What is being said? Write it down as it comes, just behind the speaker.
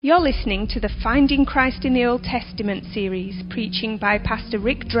You're listening to the Finding Christ in the Old Testament series, preaching by Pastor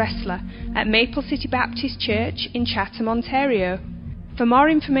Rick Dressler at Maple City Baptist Church in Chatham, Ontario. For more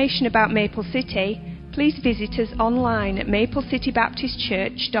information about Maple City, please visit us online at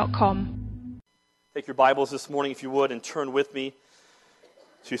maplecitybaptistchurch.com. Take your Bibles this morning, if you would, and turn with me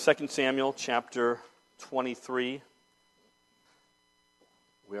to 2 Samuel chapter 23.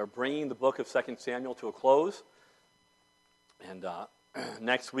 We are bringing the book of 2 Samuel to a close, and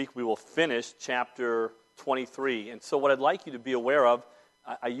next week we will finish chapter 23. And so what I'd like you to be aware of,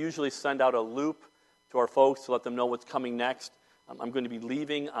 I usually send out a loop to our folks to let them know what's coming next. I'm going to be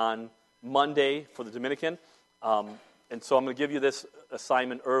leaving on Monday for the Dominican, and so I'm going to give you this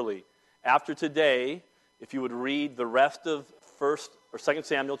assignment early. After today, if you would read the rest of 2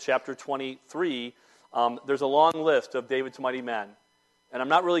 Samuel chapter 23, there's a long list of David's mighty men. And I'm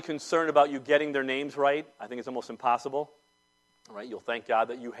not really concerned about you getting their names right. I think it's almost impossible. All right, you'll thank God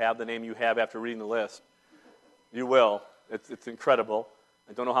that you have the name you have after reading the list. You will. It's incredible.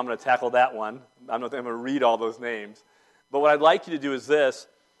 I don't know how I'm going to tackle that one. I don't think I'm going to read all those names. But what I'd like you to do is this.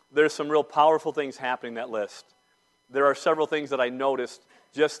 There's some real powerful things happening in that list. There are several things that I noticed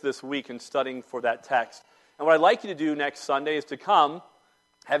just this week in studying for that text. And what I'd like you to do next Sunday is to come,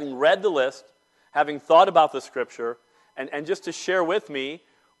 having read the list, having thought about the Scripture, and just to share with me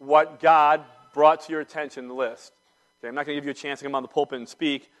what God brought to your attention in the list. Okay, I'm not going to give you a chance to come on the pulpit and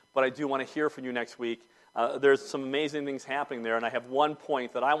speak, but I do want to hear from you next week. There's some amazing things happening there, and I have one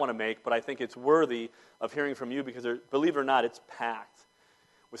point that I want to make, but I think it's worthy of hearing from you because, believe it or not, it's packed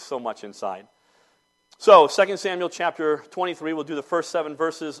with so much inside. So, 2 Samuel chapter 23, we'll do the first 7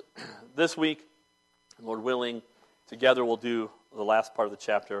 verses this week. And Lord willing, together we'll do the last part of the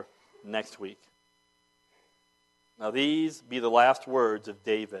chapter next week. Now these be the last words of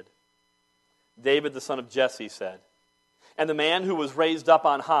David. David, the son of Jesse, said, "And the man who was raised up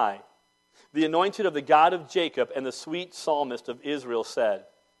on high, the anointed of the God of Jacob and the sweet psalmist of Israel said,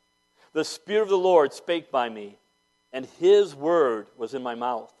 The Spirit of the Lord spake by me, and his word was in my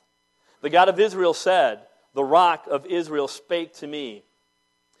mouth. The God of Israel said, The rock of Israel spake to me.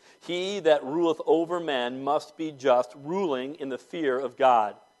 He that ruleth over men must be just, ruling in the fear of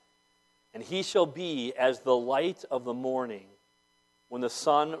God. And he shall be as the light of the morning, when the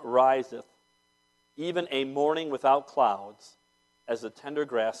sun riseth, even a morning without clouds, as the tender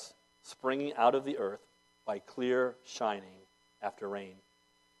grass springing out of the earth by clear shining after rain.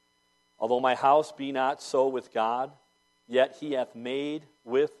 Although my house be not so with God, yet he hath made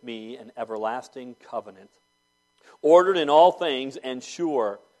with me an everlasting covenant, ordered in all things and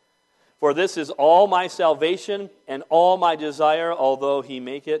sure. For this is all my salvation and all my desire, although he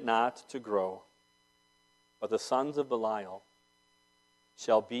make it not to grow. But the sons of Belial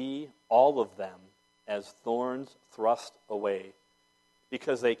shall be all of them as thorns thrust away,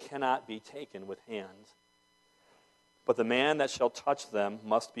 because they cannot be taken with hands. But the man that shall touch them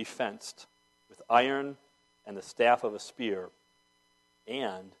must be fenced with iron and the staff of a spear,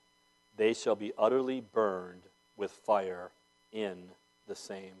 and they shall be utterly burned with fire in the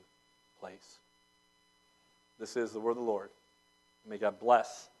same place." This is the word of the Lord. May God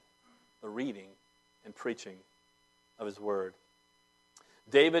bless the reading and preaching of his word.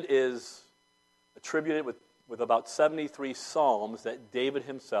 David is attributed with about 73 psalms that David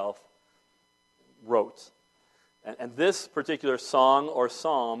himself wrote. And this particular song or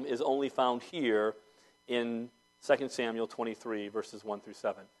psalm is only found here in 2 Samuel 23, verses 1 through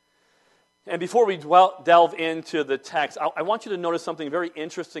 7. And before we delve into the text, I want you to notice something very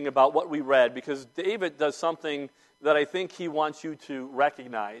interesting about what we read, because David does something that I think he wants you to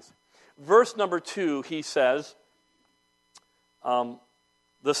recognize. Verse number 2, he says,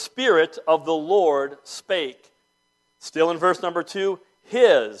 "The Spirit of the Lord spake." Still in verse number 2,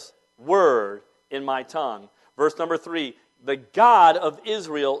 "His word in my tongue." Verse number 3, "The God of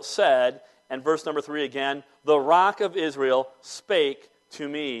Israel said," and verse number 3 again, "The rock of Israel spake to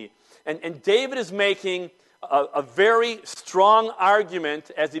me." And David is making a very strong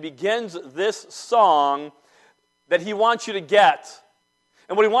argument as he begins this song that he wants you to get.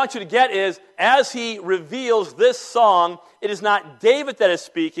 And what he wants you to get is, as he reveals this song, it is not David that is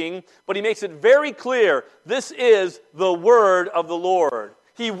speaking, but he makes it very clear, this is the word of the Lord.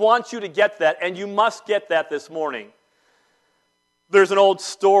 He wants you to get that, and you must get that this morning. There's an old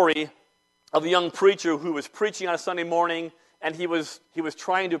story of a young preacher who was preaching on a Sunday morning, and he was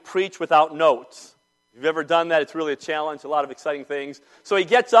trying to preach without notes. If you've ever done that, it's really a challenge, a lot of exciting things. So he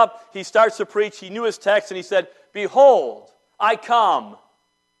gets up, he starts to preach, he knew his text, and he said, "Behold, I come."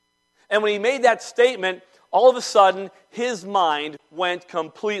 And when he made that statement, all of a sudden, his mind went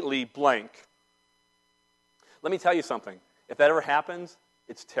completely blank. Let me tell you something. If that ever happens,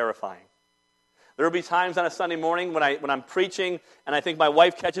 It's terrifying. There will be times on a Sunday morning when I'm preaching, and I think my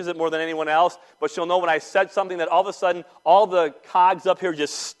wife catches it more than anyone else, but she'll know when I said something that all of a sudden, all the cogs up here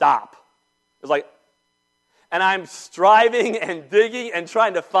just stop. It's like, and I'm striving and digging and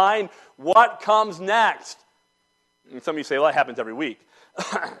trying to find what comes next. And some of you say, well, that happens every week.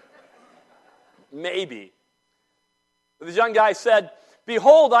 Maybe. But this young guy said,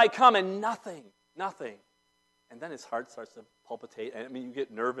 behold, I come, and nothing. And then his heart starts to palpitate. And I mean, you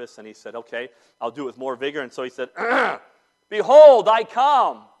get nervous. And he said, okay, I'll do it with more vigor. And so he said, behold, I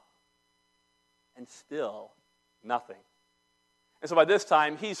come. And still nothing. And so by this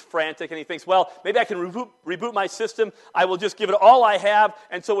time, he's frantic. And he thinks, well, maybe I can reboot my system. I will just give it all I have.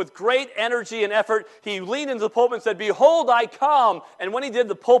 And so with great energy and effort, he leaned into the pulpit and said, behold, I come. And when he did,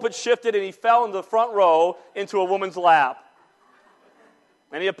 the pulpit shifted and he fell into the front row into a woman's lap.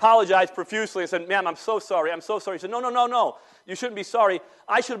 And he apologized profusely and said, ma'am, I'm so sorry. He said, no. You shouldn't be sorry.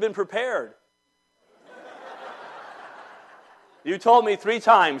 I should have been prepared. You told me 3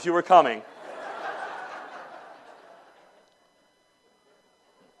 times you were coming.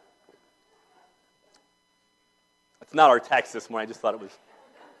 That's not our text this morning. I just thought it was.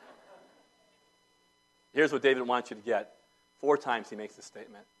 Here's what David wants you to get. 4 times he makes this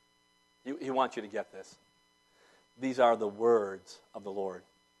statement. He wants you to get this. These are the words of the Lord.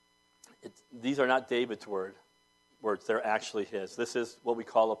 These are not David's words. They're actually his. This is what we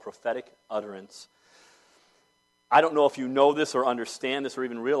call a prophetic utterance. I don't know if you know this or understand this or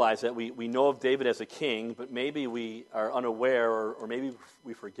even realize that we know of David as a king, but maybe we are unaware or maybe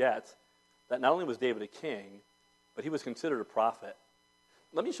we forget that not only was David a king, but he was considered a prophet.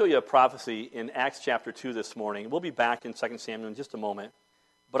 Let me show you a prophecy in Acts chapter 2 this morning. We'll be back in 2 Samuel in just a moment,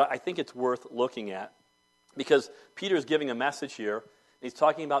 but I think it's worth looking at. Because Peter's giving a message here, and he's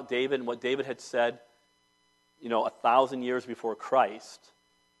talking about David and what David had said, 1,000 years before Christ,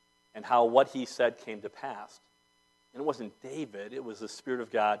 and how what he said came to pass. And it wasn't David, it was the Spirit of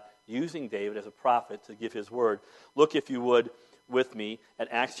God using David as a prophet to give his word. Look, if you would, with me at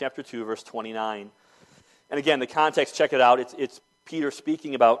Acts chapter 2, verse 29. And again, the context, check it out. It's Peter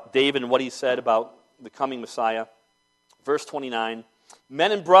speaking about David and what he said about the coming Messiah. Verse 29,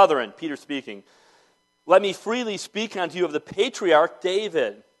 men and brethren, Peter speaking, let me freely speak unto you of the patriarch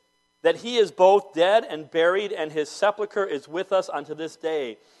David, that he is both dead and buried, and his sepulchre is with us unto this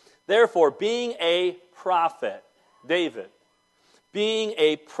day. Therefore, being a prophet, David, being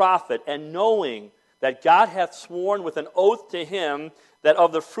a prophet, and knowing that God hath sworn with an oath to him that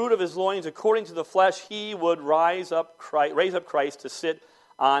of the fruit of his loins, according to the flesh, he would raise up Christ to sit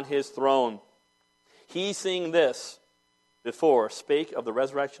on his throne. He, seeing this before, spake of the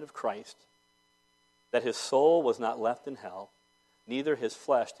resurrection of Christ, that his soul was not left in hell, neither his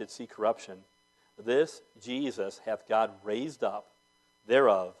flesh did see corruption. This Jesus hath God raised up,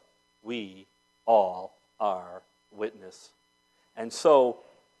 thereof we all are witness. And so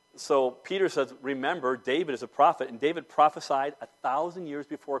Peter says, remember, David is a prophet, and David prophesied 1,000 years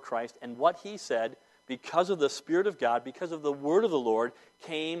before Christ, and what he said, because of the Spirit of God, because of the word of the Lord,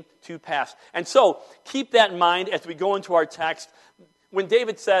 came to pass. And so, keep that in mind as we go into our text. When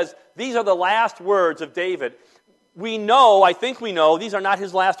David says, these are the last words of David, I think we know, these are not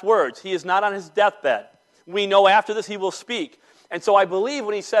his last words. He is not on his deathbed. We know after this he will speak. And so I believe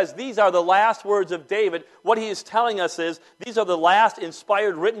when he says, these are the last words of David, what he is telling us is, these are the last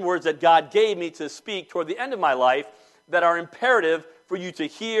inspired written words that God gave me to speak toward the end of my life that are imperative for you to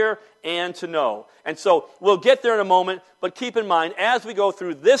hear and to know. And so we'll get there in a moment, but keep in mind, as we go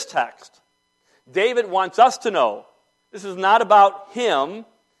through this text, David wants us to know, this is not about him.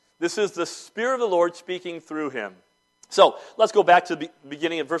 This is the Spirit of the Lord speaking through him. So let's go back to the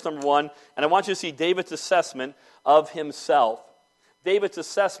beginning of verse number 1, and I want you to see David's assessment of himself. David's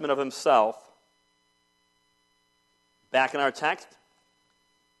assessment of himself. Back in our text,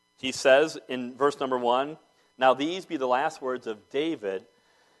 he says in verse number 1, now these be the last words of David,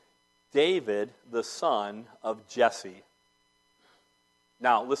 David the son of Jesse.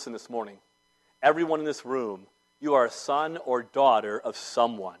 Now listen this morning. Everyone in this room, you are a son or daughter of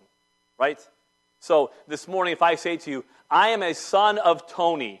someone, right? So this morning, if I say to you, I am a son of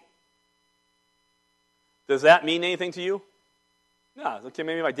Tony, does that mean anything to you? No. Okay,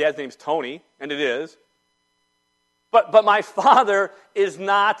 maybe my dad's name's Tony, and it is. But my father is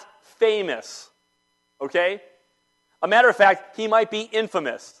not famous, okay? A matter of fact, he might be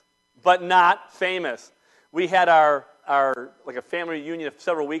infamous, but not famous. We had our like a family reunion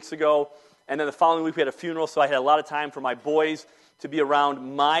several weeks ago, and then the following week we had a funeral, so I had a lot of time for my boys to be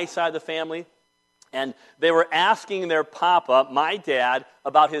around my side of the family. And they were asking their papa, my dad,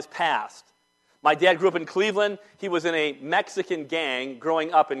 about his past. My dad grew up in Cleveland. He was in a Mexican gang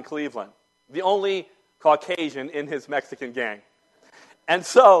growing up in Cleveland. The only Caucasian in his Mexican gang. And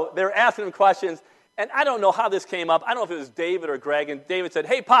so they were asking him questions, and I don't know how this came up. I don't know if it was David or Greg, and David said,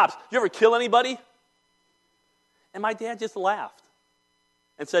 "Hey, Pops, you ever kill anybody?" And my dad just laughed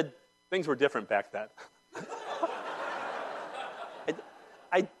and said, "Things were different back then."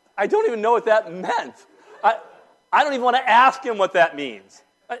 I don't even know what that meant. I don't even want to ask him what that means.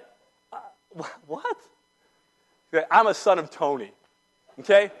 What? Okay, I'm a son of Tony.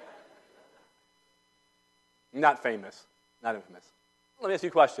 Okay? Not famous. Not infamous. Let me ask you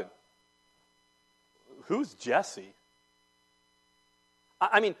a question. Who's Jesse?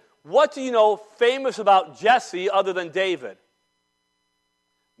 I mean, what do you know famous about Jesse other than David?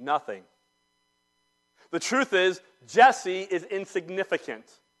 Nothing. The truth is, Jesse is insignificant.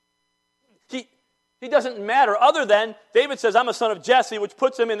 He doesn't matter other than David says, "I'm a son of Jesse," which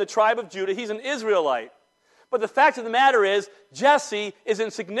puts him in the tribe of Judah. He's an Israelite. But the fact of the matter is, Jesse is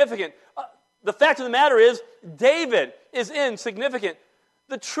insignificant. The fact of the matter is, David is insignificant.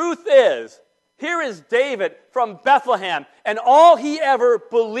 The truth is, here is David from Bethlehem, and all he ever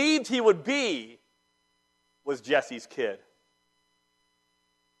believed he would be was Jesse's kid.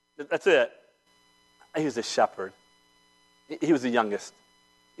 That's it. He was a shepherd. He was the youngest.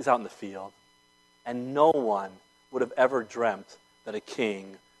 He's out in the field. And no one would have ever dreamt that a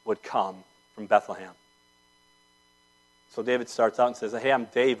king would come from Bethlehem. So David starts out and says, "Hey, I'm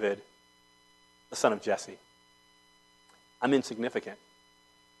David, the son of Jesse. I'm insignificant.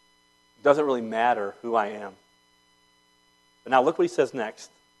 It doesn't really matter who I am." But now look what he says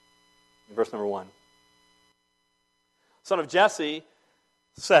next in verse number 1. "Son of Jesse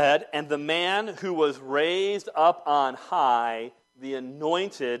said, and the man who was raised up on high, the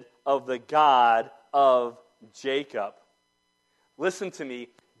anointed of the God of Jacob." Listen to me.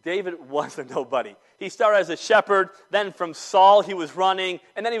 David was a nobody. He started as a shepherd, then from Saul he was running,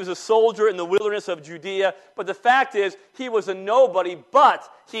 and then he was a soldier in the wilderness of Judea. But the fact is, he was a nobody,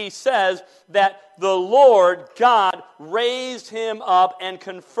 but he says that the Lord God raised him up and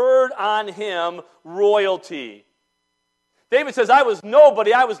conferred on him royalty. David says, "I was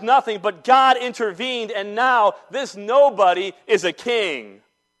nobody, I was nothing, but God intervened, and now this nobody is a king."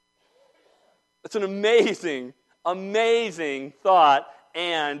 It's an amazing, amazing thought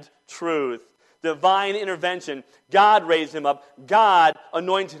and truth. Divine intervention. God raised him up. God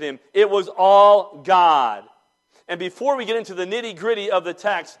anointed him. It was all God. And before we get into the nitty-gritty of the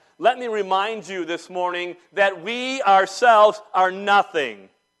text, let me remind you this morning that we ourselves are nothing.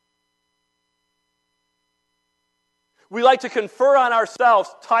 We like to confer on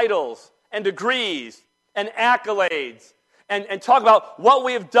ourselves titles and degrees and accolades and talk about what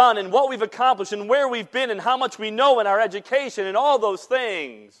we have done and what we've accomplished and where we've been and how much we know in our education and all those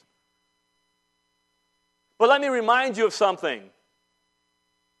things. But let me remind you of something.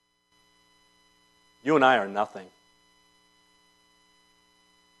 You and I are nothing.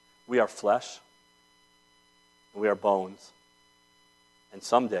 We are flesh, and we are bones, and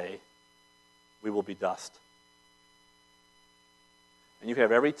someday we will be dust. And you can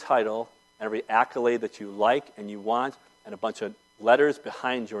have every title and every accolade that you like and you want, and a bunch of letters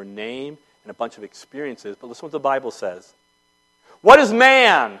behind your name and a bunch of experiences. But listen what the Bible says. What is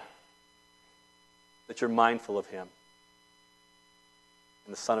man that you're mindful of him?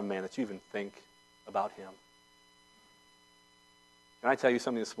 And the Son of Man that you even think about him? Can I tell you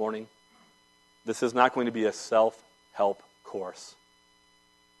something this morning? This is not going to be a self-help course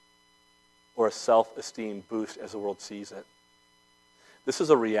or a self-esteem boost as the world sees it. This is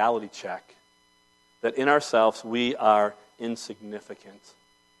a reality check that in ourselves we are insignificant.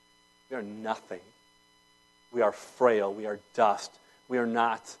 We are nothing. We are frail. We are dust. We are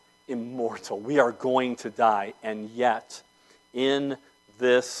not immortal. We are going to die. And yet, in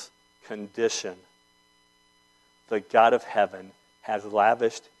this condition, the God of heaven has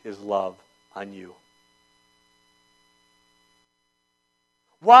lavished his love on you.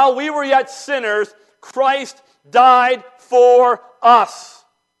 While we were yet sinners, Christ died for us.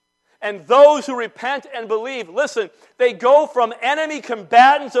 And those who repent and believe, listen, they go from enemy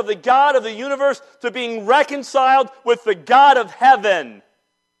combatants of the God of the universe to being reconciled with the God of heaven.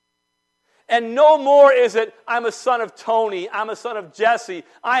 And no more is it, I'm a son of Tony, I'm a son of Jesse.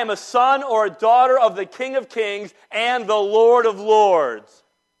 I am a son or a daughter of the King of Kings and the Lord of Lords.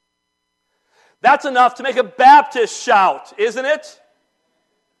 That's enough to make a Baptist shout, isn't it?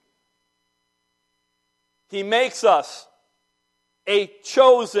 He makes us a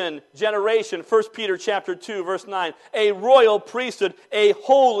chosen generation, 1 Peter chapter 2, verse 9, a royal priesthood, a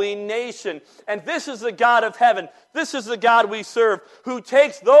holy nation. And this is the God of heaven. This is the God we serve, who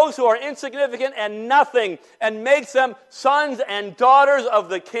takes those who are insignificant and nothing and makes them sons and daughters of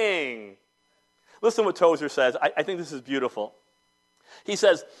the King. Listen what Tozer says. I think this is beautiful. He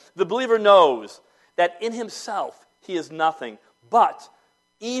says, the believer knows that in himself he is nothing, but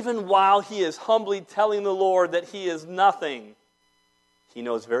even while he is humbly telling the Lord that he is nothing, he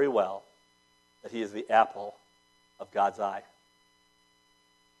knows very well that he is the apple of God's eye.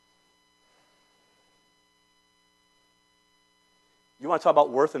 You want to talk about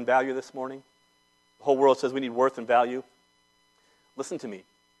worth and value this morning? The whole world says we need worth and value. Listen to me.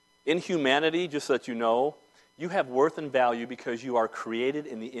 In humanity, just so that you know, you have worth and value because you are created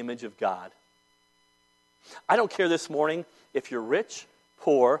in the image of God. I don't care this morning if you're rich,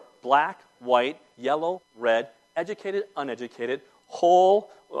 poor, black, white, yellow, red, educated, uneducated, whole,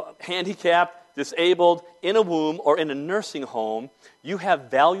 handicapped, disabled, in a womb, or in a nursing home. You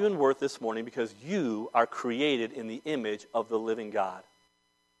have value and worth this morning because you are created in the image of the living God.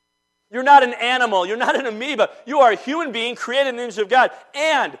 You're not an animal. You're not an amoeba. You are a human being created in the image of God.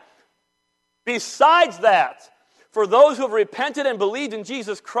 And besides that, for those who have repented and believed in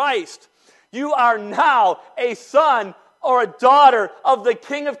Jesus Christ, you are now a son or a daughter of the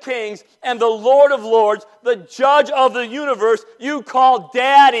King of Kings and the Lord of Lords, the judge of the universe. You call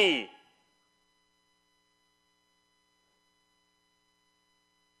Daddy.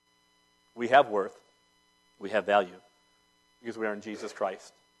 We have worth. We have value because we are in Jesus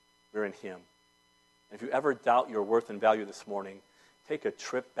Christ. We're in Him. And if you ever doubt your worth and value this morning, take a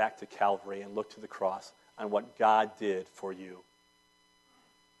trip back to Calvary and look to the cross on what God did for you.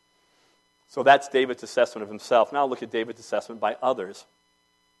 So that's David's assessment of himself. Now look at David's assessment by others.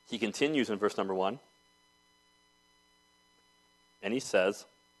 He continues in verse number 1. And he says,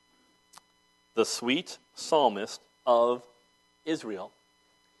 the sweet psalmist of Israel.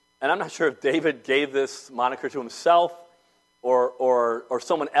 And I'm not sure if David gave this moniker to himself or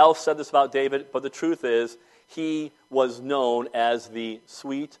someone else said this about David, but the truth is he was known as the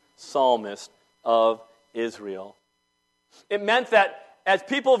sweet psalmist of Israel. It meant that as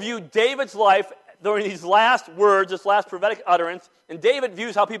people view David's life during these last words, this last prophetic utterance, and David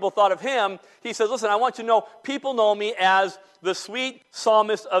views how people thought of him, he says, listen, I want you to know, people know me as the sweet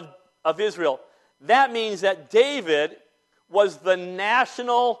psalmist of Israel. That means that David was the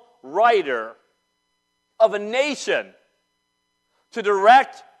national writer of a nation to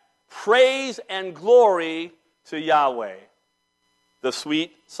direct praise and glory to Yahweh, the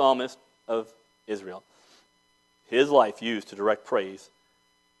sweet psalmist of Israel. His life used to direct praise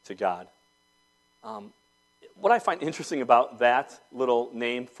to God. What I find interesting about that little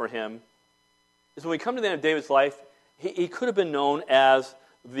name for him is when we come to the end of David's life, he could have been known as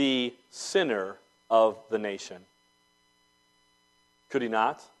the sinner of the nation. Could he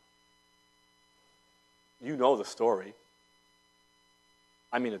not? You know the story.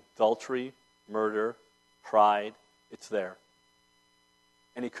 I mean, adultery, murder, pride, it's there.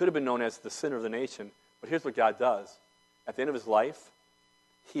 And he could have been known as the sinner of the nation. But here's what God does. At the end of his life,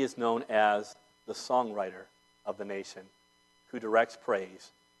 he is known as the songwriter of the nation who directs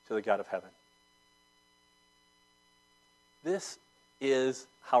praise to the God of heaven. This is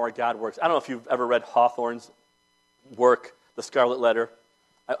how our God works. I don't know if you've ever read Hawthorne's work, The Scarlet Letter.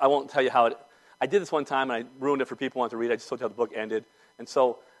 I won't tell you how it... I did this one time and I ruined it for people who want to read it. I just told you how the book ended.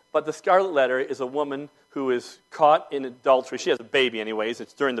 But The Scarlet Letter is a woman who is caught in adultery. She has a baby anyways.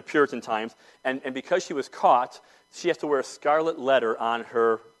 It's during the Puritan times. And because she was caught, she has to wear a scarlet letter on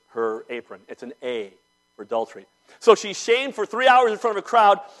her apron. It's an A for adultery. So she's shamed for 3 hours in front of a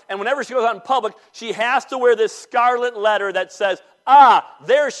crowd, and whenever she goes out in public, she has to wear this scarlet letter that says,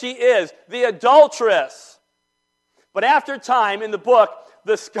 there she is, the adulteress. But after time in the book,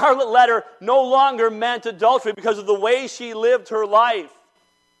 the scarlet letter no longer meant adultery because of the way she lived her life.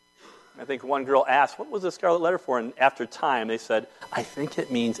 I think one girl asked, what was the scarlet letter for? And after time, they said, I think it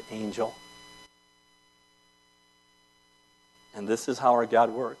means angel. And this is how our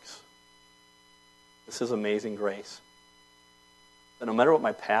God works. This is amazing grace. That no matter what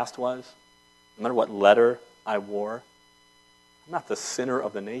my past was, no matter what letter I wore, I'm not the sinner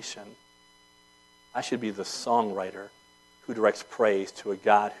of the nation. I should be the songwriter who directs praise to a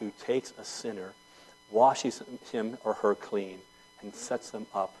God who takes a sinner, washes him or her clean, and sets them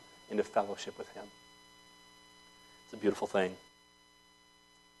up into fellowship with him. It's a beautiful thing.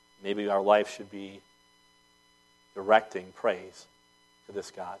 Maybe our life should be directing praise to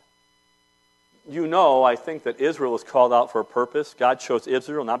this God. You know, I think that Israel was called out for a purpose. God chose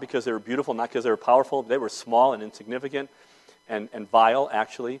Israel not because they were beautiful, not because they were powerful. They were small and insignificant. and vile,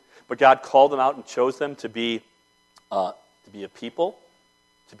 actually. But God called them out and chose them to be a people,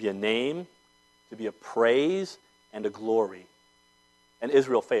 to be a name, to be a praise, and a glory. And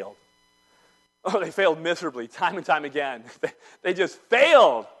Israel failed. Oh, they failed miserably, time and time again. They just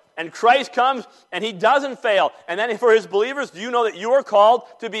failed. And Christ comes, and he doesn't fail. And then for his believers, do you know that you are called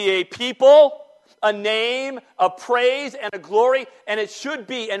to be a people, a name, a praise, and a glory? And it should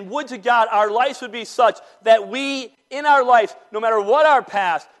be, and would to God, our lives would be such that we, in our lives, no matter what our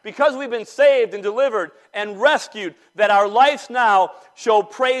past, because we've been saved and delivered and rescued, that our lives now show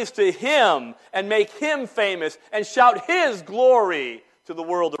praise to him and make him famous and shout his glory to the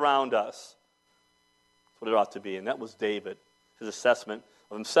world around us. That's what it ought to be. And that was David, his assessment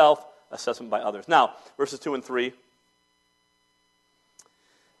of himself, assessment by others. Now, verses 2 and 3.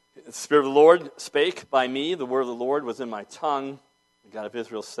 The Spirit of the Lord spake by me, the word of the Lord was in my tongue. The God of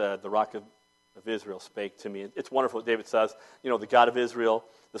Israel said, the rock of Israel spake to me. It's wonderful what David says. You know, the God of Israel,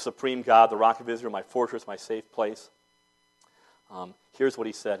 the supreme God, the rock of Israel, my fortress, my safe place. Here's what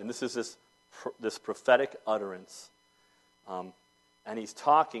he said, and this is this prophetic utterance. And he's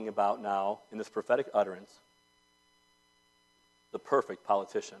talking about now, in this prophetic utterance, the perfect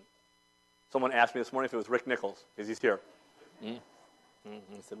politician. Someone asked me this morning if it was Rick Nichols, because he's here. He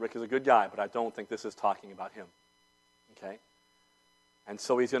said, Rick is a good guy, but I don't think this is talking about him. Okay? And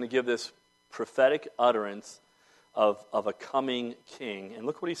so he's going to give this prophetic utterance of a coming king. And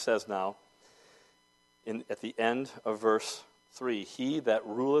look what he says now at the end of verse 3. He that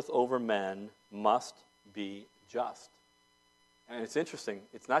ruleth over men must be just. And it's interesting.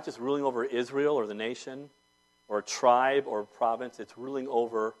 It's not just ruling over Israel or the nation or a tribe or a province. It's ruling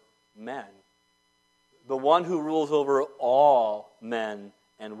over men. The one who rules over all men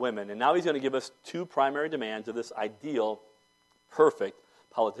and women. And now he's going to give us two primary demands of this ideal, perfect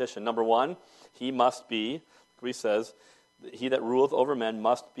politician. Number one, he must be, like he says, he that ruleth over men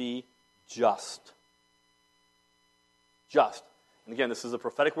must be just. Just. And again, this is a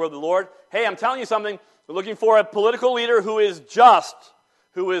prophetic word of the Lord. Hey, I'm telling you something. We're looking for a political leader who is just,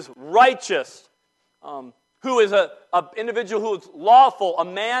 who is righteous, who is an individual who is lawful, a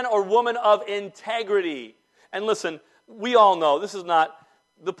man or woman of integrity. And listen, we all know this is not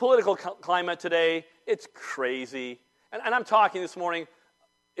the political climate today. It's crazy. And I'm talking this morning,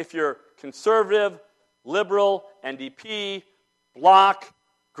 if you're conservative, liberal, NDP, Bloc,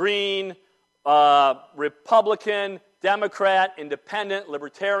 Green, Republican, Democrat, Independent,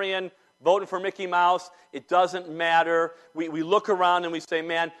 Libertarian, voting for Mickey Mouse, it doesn't matter. We look around and we say,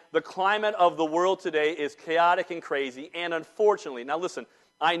 man, the climate of the world today is chaotic and crazy, and unfortunately, now listen,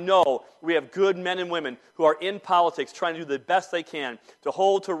 I know we have good men and women who are in politics trying to do the best they can to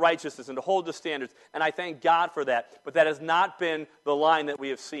hold to righteousness and to hold to standards, and I thank God for that, but that has not been the line that we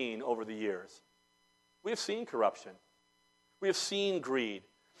have seen over the years. We have seen corruption. We have seen greed.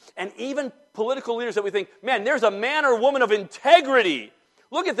 And even political leaders that we think, man, there's a man or woman of integrity.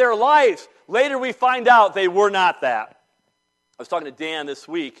 Look at their lives. Later we find out they were not that. I was talking to Dan this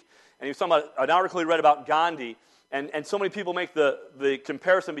week, and he was talking about an article he read about Gandhi, and so many people make the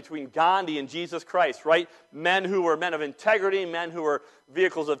comparison between Gandhi and Jesus Christ, right? Men who were men of integrity, men who were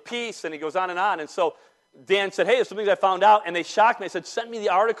vehicles of peace, and he goes on. And so Dan said, hey, there's some things I found out, and they shocked me. I said, send me the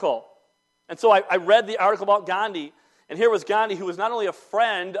article. And so I read the article about Gandhi, and here was Gandhi, who was not only a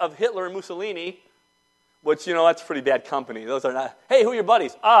friend of Hitler and Mussolini, which, you know, that's pretty bad company. Those are not, hey, who are your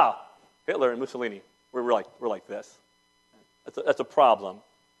buddies? Hitler and Mussolini. We're like this. That's a problem.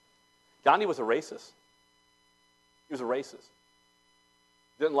 Gandhi was a racist. He was a racist.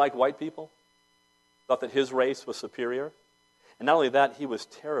 Didn't like white people. Thought that his race was superior. And not only that, he was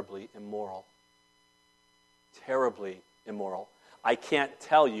terribly immoral. Terribly immoral. I can't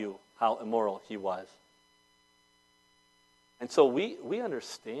tell you how immoral he was. And so we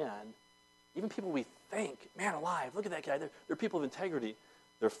understand, even people we think, man alive, look at that guy. They're people of integrity.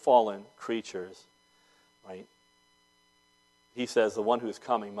 They're fallen creatures, right? He says the one who is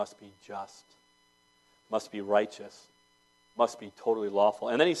coming must be just, must be righteous, must be totally lawful.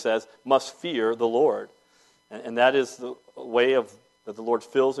 And then he says, must fear the Lord. And that is the way that the Lord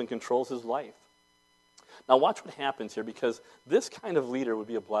fills and controls his life. Now watch what happens here, because this kind of leader would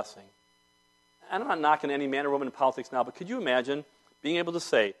be a blessing. And I'm not knocking any man or woman in politics now, but could you imagine being able to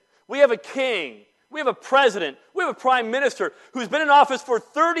say, we have a king, we have a president, we have a prime minister who's been in office for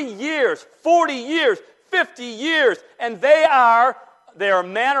 30 years, 40 years, 50 years, and they are a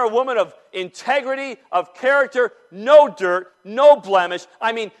man or a woman of integrity, of character, no dirt, no blemish.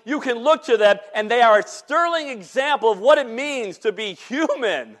 I mean, you can look to them, and they are a sterling example of what it means to be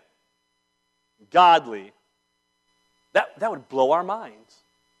human, godly. That would blow our minds,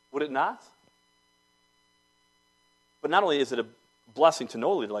 would it not? But not only is it a blessing to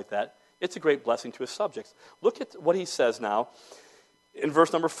know a leader like that, it's a great blessing to his subjects. Look at what he says now in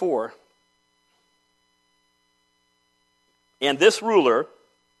verse number 4. And this ruler,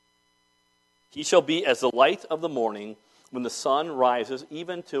 he shall be as the light of the morning when the sun rises,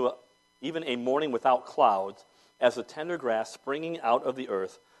 even a morning without clouds, as the tender grass springing out of the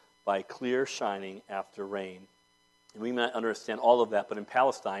earth by clear shining after rain. And we may not understand all of that, but in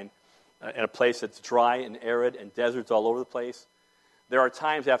Palestine, in a place that's dry and arid and deserts all over the place, there are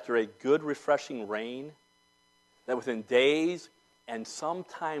times after a good, refreshing rain that within days and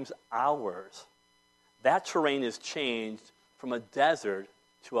sometimes hours, that terrain is changed from a desert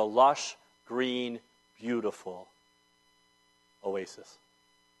to a lush, green, beautiful oasis.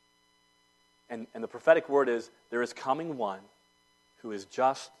 And the prophetic word is, there is coming one who is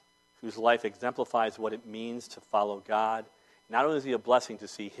just, whose life exemplifies what it means to follow God. Not only is he a blessing to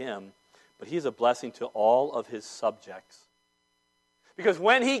see him, but he is a blessing to all of his subjects. Because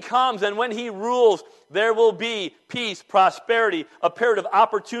when he comes and when he rules, there will be peace, prosperity, a period of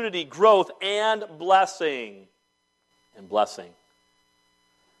opportunity, growth, and blessing. And blessing.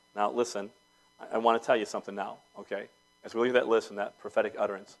 Now, listen, I want to tell you something now, okay? As we look at that list and that prophetic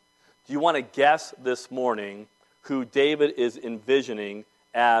utterance, do you want to guess this morning who David is envisioning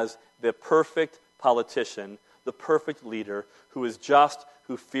as the perfect politician, the perfect leader, who is just,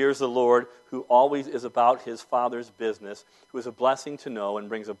 who fears the Lord, who always is about his Father's business, who is a blessing to know and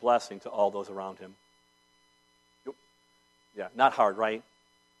brings a blessing to all those around him? Yeah, not hard, right?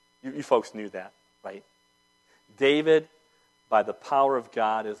 You folks knew that, right? David, by the power of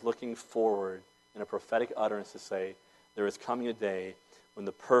God, is looking forward in a prophetic utterance to say, there is coming a day when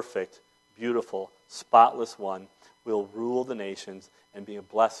the perfect, beautiful, spotless one will rule the nations and be a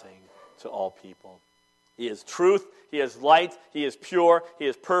blessing to all people. He is truth, he is light, he is pure, he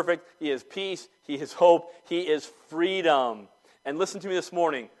is perfect, he is peace, he is hope, he is freedom. And listen to me this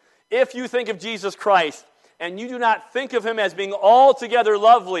morning. If you think of Jesus Christ and you do not think of him as being altogether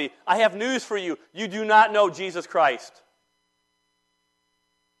lovely, I have news for you. You do not know Jesus Christ.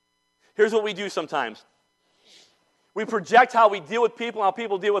 Here's what we do sometimes. We project how we deal with people, how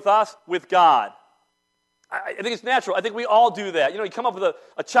people deal with us, with God. I think it's natural. I think we all do that. You come up with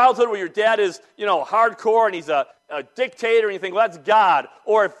a childhood where your dad is, hardcore and he's a dictator and you think, well, that's God.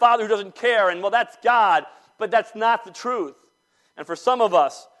 Or a father who doesn't care and, well, that's God. But that's not the truth. And for some of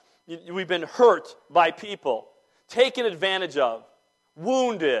us, we've been hurt by people, taken advantage of,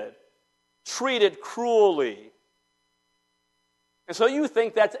 wounded, treated cruelly. And so you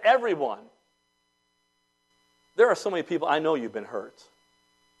think that's everyone. There are so many people, I know you've been hurt.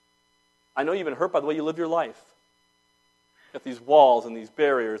 I know you've been hurt by the way you live your life. You got these walls and these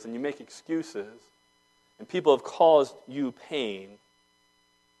barriers, and you make excuses, and people have caused you pain,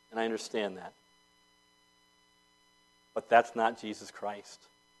 and I understand that. But that's not Jesus Christ.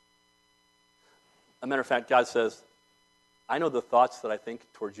 As a matter of fact, God says, I know the thoughts that I think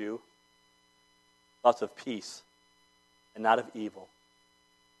towards you, thoughts of peace and not of evil,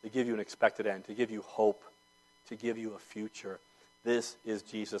 to give you an expected end, to give you hope, to give you a future. This is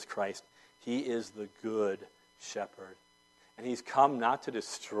Jesus Christ. He is the good shepherd. And he's come not to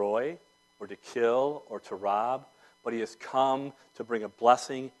destroy or to kill or to rob, but he has come to bring a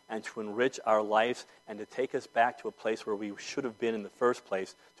blessing and to enrich our lives and to take us back to a place where we should have been in the first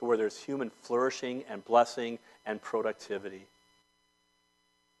place, to where there's human flourishing and blessing and productivity.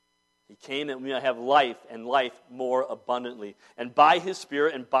 He came that we might have life and life more abundantly. And by his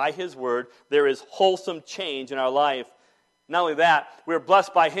Spirit and by his word, there is wholesome change in our life. Not only that, we're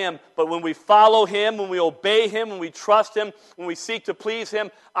blessed by him, but when we follow him, when we obey him, when we trust him, when we seek to please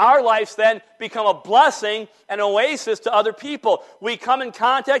him, our lives then become a blessing, an oasis to other people. We come in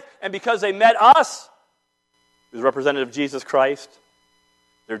contact, and because they met us, as representative of Jesus Christ,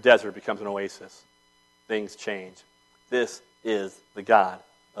 their desert becomes an oasis. Things change. This is the God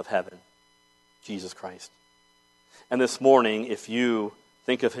of heaven, Jesus Christ. And this morning, if you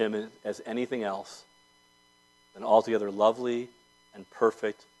think of him as anything else than altogether lovely and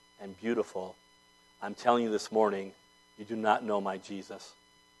perfect and beautiful, I'm telling you this morning, you do not know my Jesus.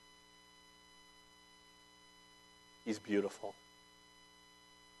 He's beautiful.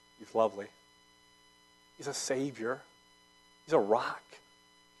 He's lovely. He's a Savior. He's a rock.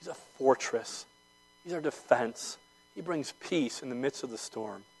 He's a fortress. He's our defense. He brings peace in the midst of the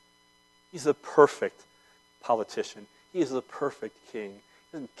storm. He's the perfect politician. He is the perfect king.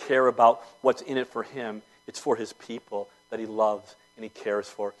 He doesn't care about what's in it for him. It's for his people that he loves and he cares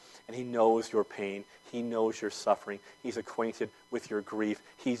for. And he knows your pain. He knows your suffering. He's acquainted with your grief.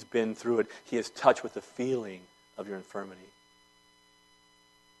 He's been through it. He is touched with the feeling of your infirmity.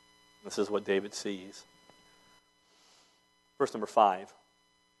 This is what David sees. verse number 5.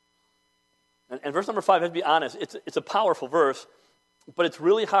 And verse number 5, I have to be honest, it's a powerful verse, but it's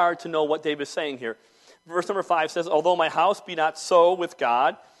really hard to know what David is saying here. Verse number 5 says, although my house be not so with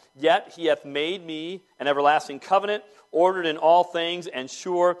God, yet he hath made me an everlasting covenant, ordered in all things, and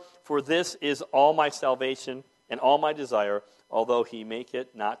sure, for this is all my salvation and all my desire, although he make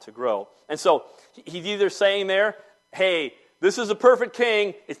it not to grow. And so, he's either saying there, hey, this is a perfect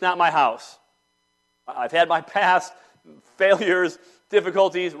king, it's not my house. I've had my past failures,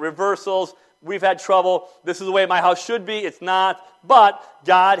 difficulties, reversals, we've had trouble, this is the way my house should be, it's not, but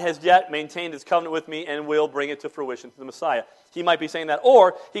God has yet maintained his covenant with me and will bring it to fruition through the Messiah. He might be saying that,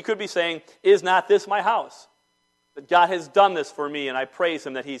 or he could be saying, is not this my house? That God has done this for me, and I praise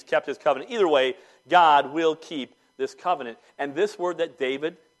him that he's kept his covenant. Either way, God will keep this covenant. And this word that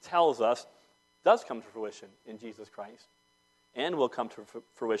David tells us does come to fruition in Jesus Christ, and will come to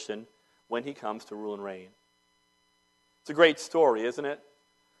fruition when he comes to rule and reign. It's a great story, isn't it?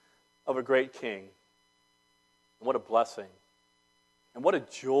 Of a great king. And what a blessing. And what a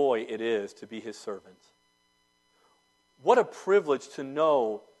joy it is to be his servant. What a privilege to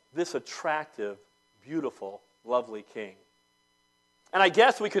know this attractive, beautiful, lovely king. And I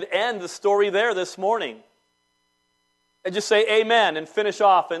guess we could end the story there this morning and just say amen and finish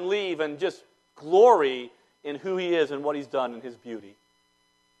off and leave and just glory in who he is and what he's done in his beauty.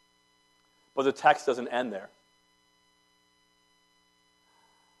 But the text doesn't end there.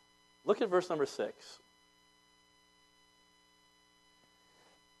 Look at verse number 6.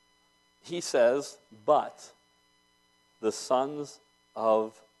 He says, but the sons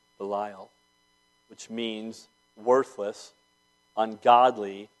of Belial, which means worthless,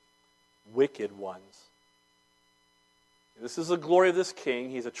 ungodly, wicked ones. This is the glory of this king.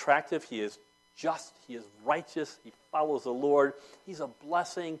 He's attractive, he is just, he is righteous, he follows the Lord. He's a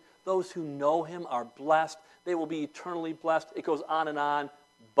blessing. Those who know him are blessed. They will be eternally blessed. It goes on,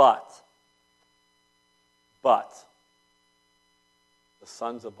 but the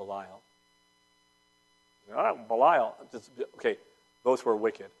sons of Belial. Belial, okay, those who are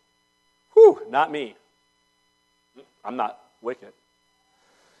wicked. Whew, not me. I'm not wicked.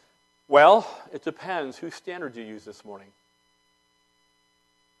 Well, it depends whose standard you use this morning.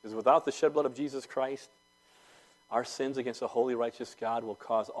 Because without the shed blood of Jesus Christ, our sins against a holy, righteous God will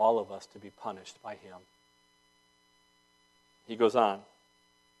cause all of us to be punished by him. He goes on,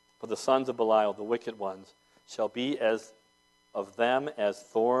 but the sons of Belial, the wicked ones, shall be as of them as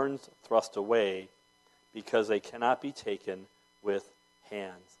thorns thrust away, because they cannot be taken with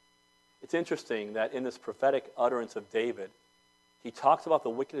hands. It's interesting that in this prophetic utterance of David, he talks about the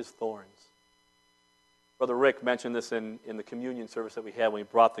wicked as thorns. Brother Rick mentioned this in the communion service that we had when he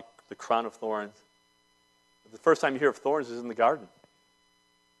brought the crown of thorns. The first time you hear of thorns is in the garden,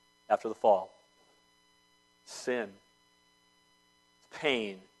 after the fall. Sin,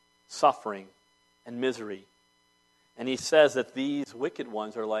 pain, suffering, and misery. And he says that these wicked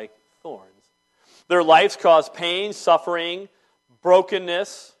ones are like thorns. Their lives cause pain, suffering,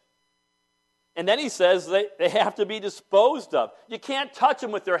 brokenness. And then he says they have to be disposed of. You can't touch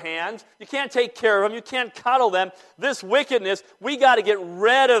them with their hands. You can't take care of them. You can't cuddle them. This wickedness, we got to get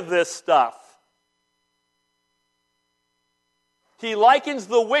rid of this stuff. He likens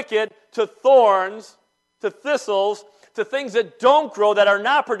the wicked to thorns, to thistles, to things that don't grow, that are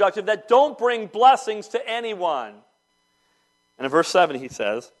not productive, that don't bring blessings to anyone. And in verse 7 he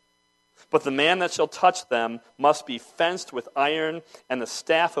says, but the man that shall touch them must be fenced with iron and the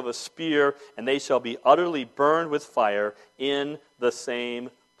staff of a spear, and they shall be utterly burned with fire in the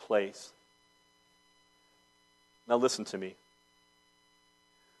same place. Now listen to me.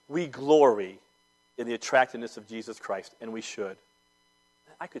 We glory in the attractiveness of Jesus Christ, and we should.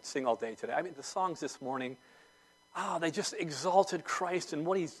 I could sing all day today. I mean, the songs this morning, they just exalted Christ and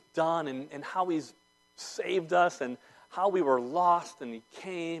what he's done and how he's saved us and how we were lost and he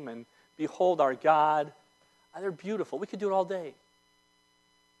came and behold our God. They're beautiful. We could do it all day.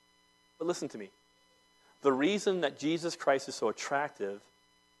 But listen to me. The reason that Jesus Christ is so attractive,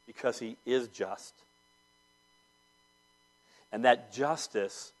 because he is just. And that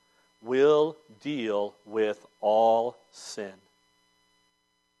justice will deal with all sin.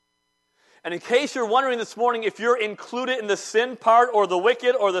 And in case you're wondering this morning if you're included in the sin part or the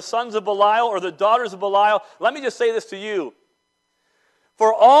wicked or the sons of Belial or the daughters of Belial, let me just say this to you.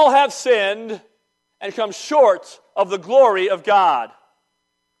 For all have sinned and come short of the glory of God.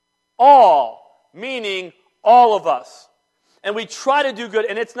 All, meaning all of us. And we try to do good,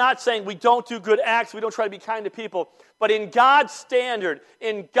 and it's not saying we don't do good acts, we don't try to be kind to people, but in God's standard,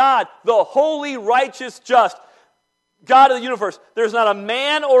 in God, the holy, righteous, just, God of the universe, there's not a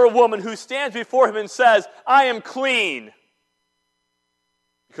man or a woman who stands before him and says, I am clean.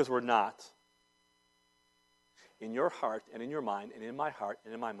 Because we're not. In your heart and in your mind and in my heart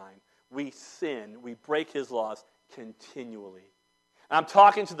and in my mind, we sin, we break his laws continually. And I'm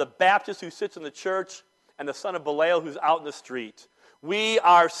talking to the Baptist who sits in the church and the son of Belial who's out in the street. We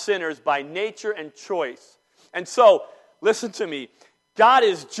are sinners by nature and choice. And so, listen to me. God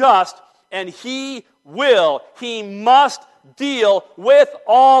is just, and he must deal with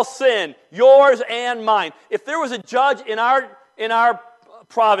all sin, yours and mine. If there was a judge in our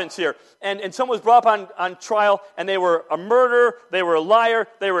province here, and someone was brought up on trial, and they were a murderer, they were a liar,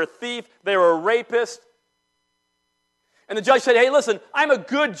 they were a thief, they were a rapist, and the judge said, hey, listen, I'm a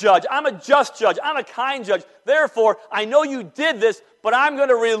good judge, I'm a just judge, I'm a kind judge, therefore, I know you did this, but I'm going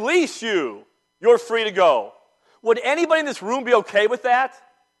to release you. You're free to go. Would anybody in this room be okay with that?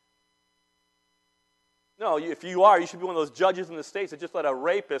 No, if you are, you should be one of those judges in the States that just let a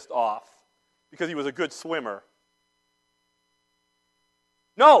rapist off because he was a good swimmer.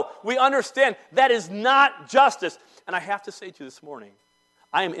 No, we understand that is not justice. And I have to say to you this morning,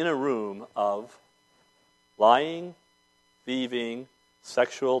 I am in a room of lying, thieving,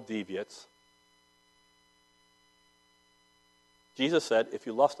 sexual deviates. Jesus said, if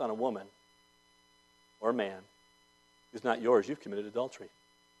you lust on a woman or a man who's not yours, you've committed adultery.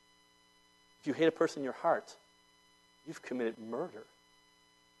 If you hate a person in your heart, you've committed murder.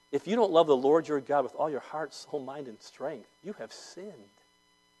 If you don't love the Lord your God with all your heart, soul, mind, and strength, you have sinned.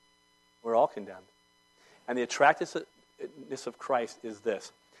 We're all condemned. And the attractiveness of Christ is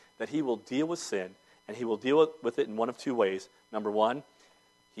this, that he will deal with sin, and he will deal with it in one of two ways. Number one,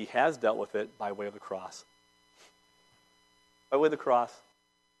 he has dealt with it by way of the cross. By way of the cross.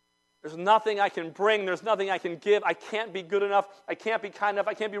 There's nothing I can bring. There's nothing I can give. I can't be good enough. I can't be kind enough.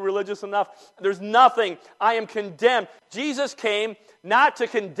 I can't be religious enough. There's nothing. I am condemned. Jesus came not to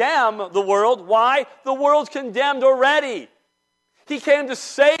condemn the world. Why? The world's condemned already. He came to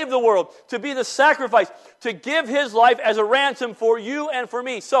save the world, to be the sacrifice, to give his life as a ransom for you and for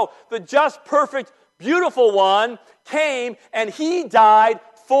me. So the just, perfect, beautiful one came and he died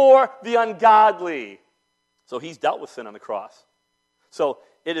for the ungodly. So he's dealt with sin on the cross. So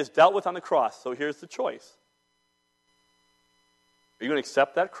it is dealt with on the cross. So here's the choice. Are you going to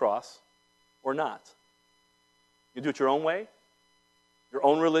accept that cross or not? You do it your own way, your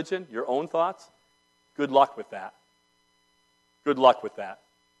own religion, your own thoughts? Good luck with that. Good luck with that.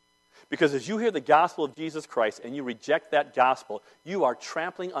 Because as you hear the gospel of Jesus Christ and you reject that gospel, you are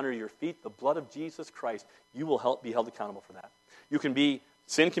trampling under your feet the blood of Jesus Christ. You will be held accountable for that.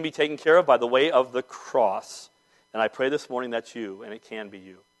 Sin can be taken care of by the way of the cross. And I pray this morning that's you, and it can be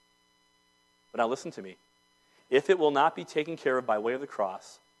you. But now listen to me. If it will not be taken care of by way of the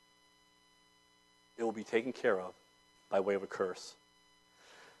cross, it will be taken care of by way of a curse.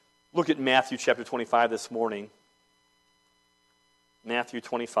 Look at Matthew chapter 25 this morning. Matthew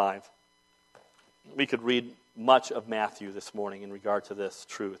 25. We could read much of Matthew this morning in regard to this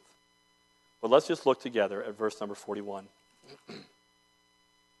truth. But let's just look together at verse number 41.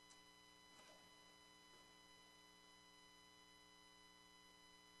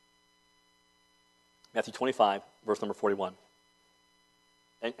 Matthew 25, verse number 41.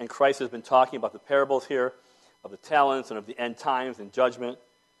 And Christ has been talking about the parables here of the talents and of the end times and judgment.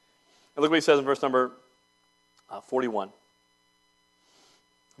 And look what he says in verse number 41.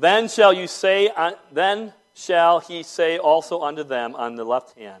 Then shall he say also unto them on the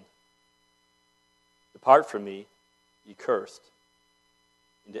left hand, depart from me, ye cursed,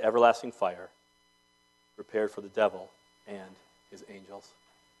 into everlasting fire, prepared for the devil and his angels.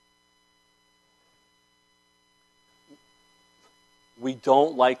 We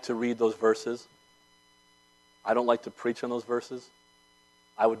don't like to read those verses. I don't like to preach on those verses.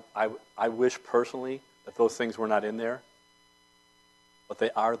 I wish personally that those things were not in there. But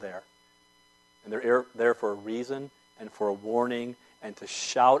they are there. And they're there for a reason and for a warning and to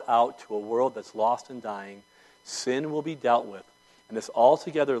shout out to a world that's lost and dying, sin will be dealt with. And this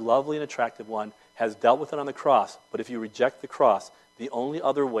altogether lovely and attractive one has dealt with it on the cross. But if you reject the cross, the only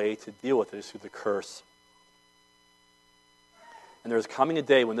other way to deal with it is through the curse. And there's coming a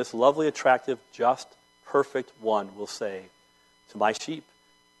day when this lovely, attractive, just, perfect one will say, to my sheep,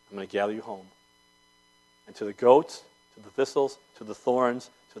 I'm going to gather you home. And to the goats, to the thistles, to the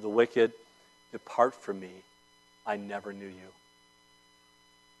thorns, to the wicked, depart from me. I never knew you.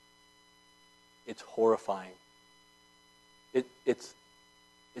 It's horrifying. It's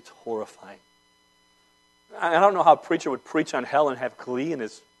horrifying. I don't know how a preacher would preach on hell and have glee in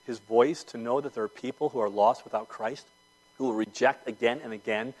his voice to know that there are people who are lost without Christ, who will reject again and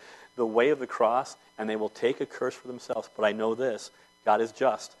again the way of the cross, and they will take a curse for themselves. But I know this, God is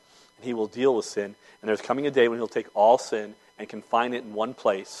just, and he will deal with sin. And there's coming a day when he'll take all sin and confine it in one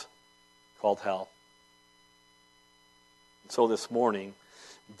place called hell. And so this morning,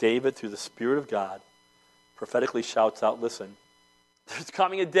 David, through the Spirit of God, prophetically shouts out, listen, there's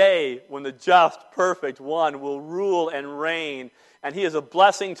coming a day when the just, perfect one will rule and reign, and he is a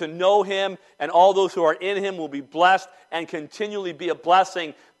blessing to know him, and all those who are in him will be blessed and continually be a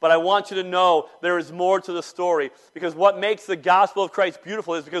blessing. But I want you to know there is more to the story, because what makes the gospel of Christ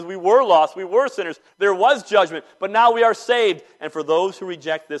beautiful is because we were lost, we were sinners, there was judgment, but now we are saved. And for those who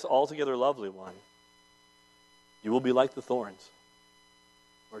reject this altogether lovely one, you will be like the thorns,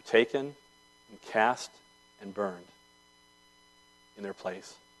 who are taken and cast and burned in their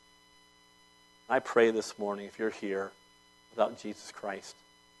place. I pray this morning, if you're here without Jesus Christ,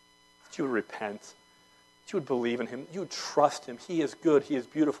 that you would repent, that you would believe in him, you would trust him. He is good, he is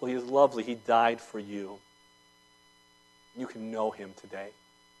beautiful, he is lovely, he died for you. You can know him today.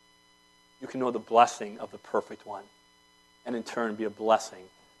 You can know the blessing of the perfect one, and in turn be a blessing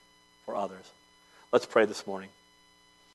for others. Let's pray this morning.